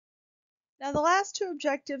Now, the last two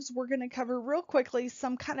objectives we're going to cover real quickly,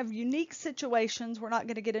 some kind of unique situations. We're not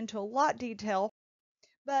going to get into a lot detail,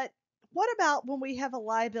 but what about when we have a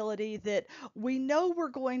liability that we know we're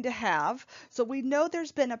going to have? So we know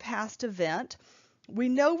there's been a past event. We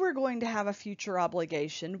know we're going to have a future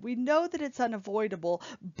obligation. We know that it's unavoidable,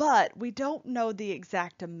 but we don't know the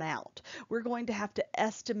exact amount. We're going to have to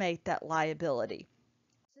estimate that liability.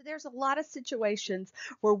 So there's a lot of situations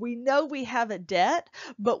where we know we have a debt,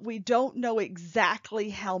 but we don't know exactly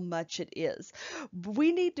how much it is.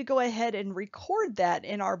 We need to go ahead and record that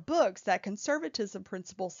in our books. That conservatism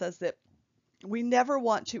principle says that we never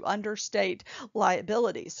want to understate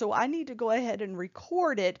liability. So I need to go ahead and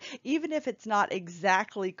record it, even if it's not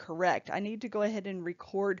exactly correct. I need to go ahead and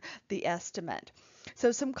record the estimate.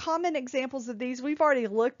 So some common examples of these, we've already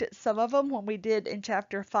looked at some of them when we did in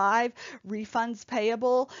chapter 5, refunds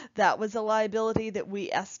payable. That was a liability that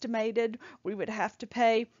we estimated we would have to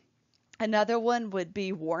pay. Another one would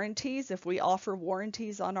be warranties. If we offer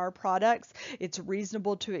warranties on our products, it's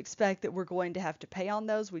reasonable to expect that we're going to have to pay on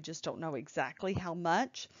those. We just don't know exactly how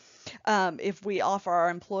much. If we offer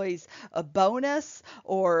our employees a bonus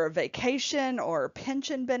or vacation or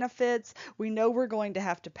pension benefits, we know we're going to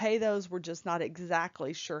have to pay those. We're just not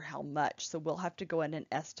exactly sure how much. So we'll have to go in and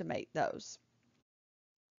estimate those.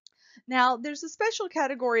 Now, there's a special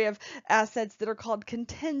category of assets that are called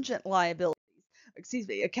contingent liabilities. Excuse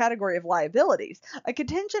me, a category of liabilities. A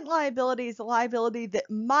contingent liability is a liability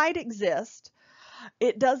that might exist.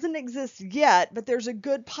 It doesn't exist yet, but there's a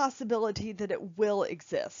good possibility that it will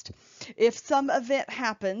exist. If some event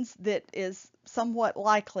happens that is somewhat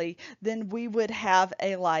likely, then we would have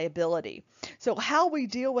a liability. So how we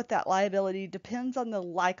deal with that liability depends on the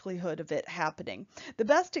likelihood of it happening. The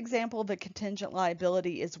best example of a contingent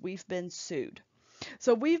liability is we've been sued.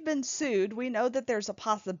 So we've been sued. We know that there's a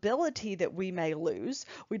possibility that we may lose.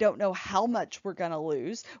 We don't know how much we're going to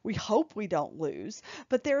lose. We hope we don't lose,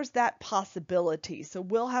 but there's that possibility. So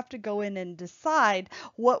we'll have to go in and decide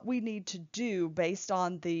what we need to do based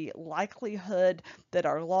on the likelihood that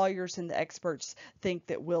our lawyers and the experts think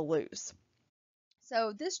that we'll lose.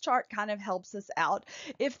 So this chart kind of helps us out.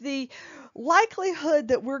 If the likelihood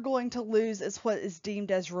that we're going to lose is what is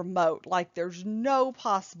deemed as remote, like there's no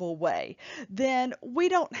possible way, then we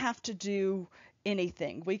don't have to do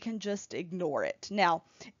anything. We can just ignore it. Now,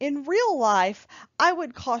 in real life, I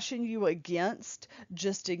would caution you against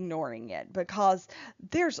just ignoring it because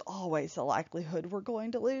there's always a likelihood we're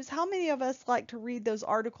going to lose. How many of us like to read those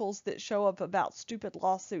articles that show up about stupid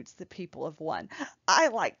lawsuits that people have won? I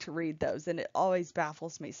like to read those, and it always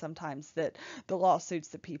baffles me sometimes that the lawsuits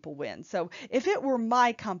that people win. So if it were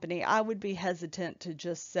my company, I would be hesitant to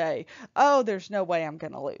just say, oh, there's no way I'm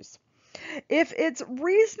going to lose. If it's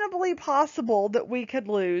reasonably possible that we could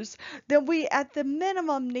lose, then we at the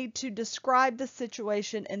minimum need to describe the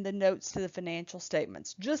situation in the notes to the financial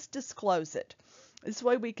statements. Just disclose it. This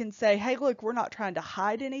way we can say, hey, look, we're not trying to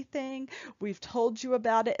hide anything. We've told you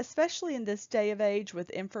about it, especially in this day of age with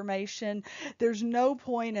information. There's no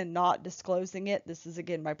point in not disclosing it. This is,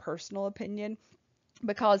 again, my personal opinion,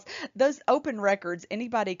 because those open records,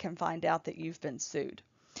 anybody can find out that you've been sued.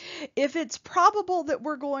 If it's probable that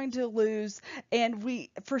we're going to lose and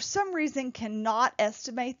we, for some reason, cannot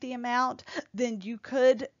estimate the amount, then you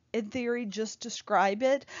could, in theory, just describe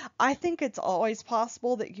it. I think it's always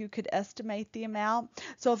possible that you could estimate the amount.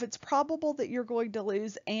 So if it's probable that you're going to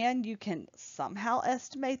lose and you can somehow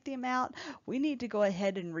estimate the amount, we need to go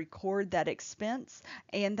ahead and record that expense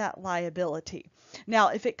and that liability. Now,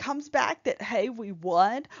 if it comes back that, hey, we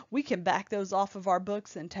won, we can back those off of our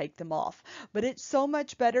books and take them off. But it's so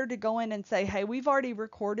much better to go in and say, hey, we've already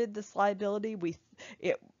recorded this liability.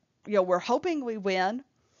 We're hoping we win.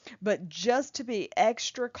 But just to be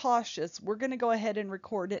extra cautious, we're going to go ahead and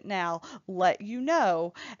record it now, let you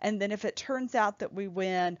know, and then if it turns out that we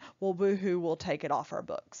win, well, woohoo, we'll take it off our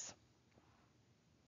books.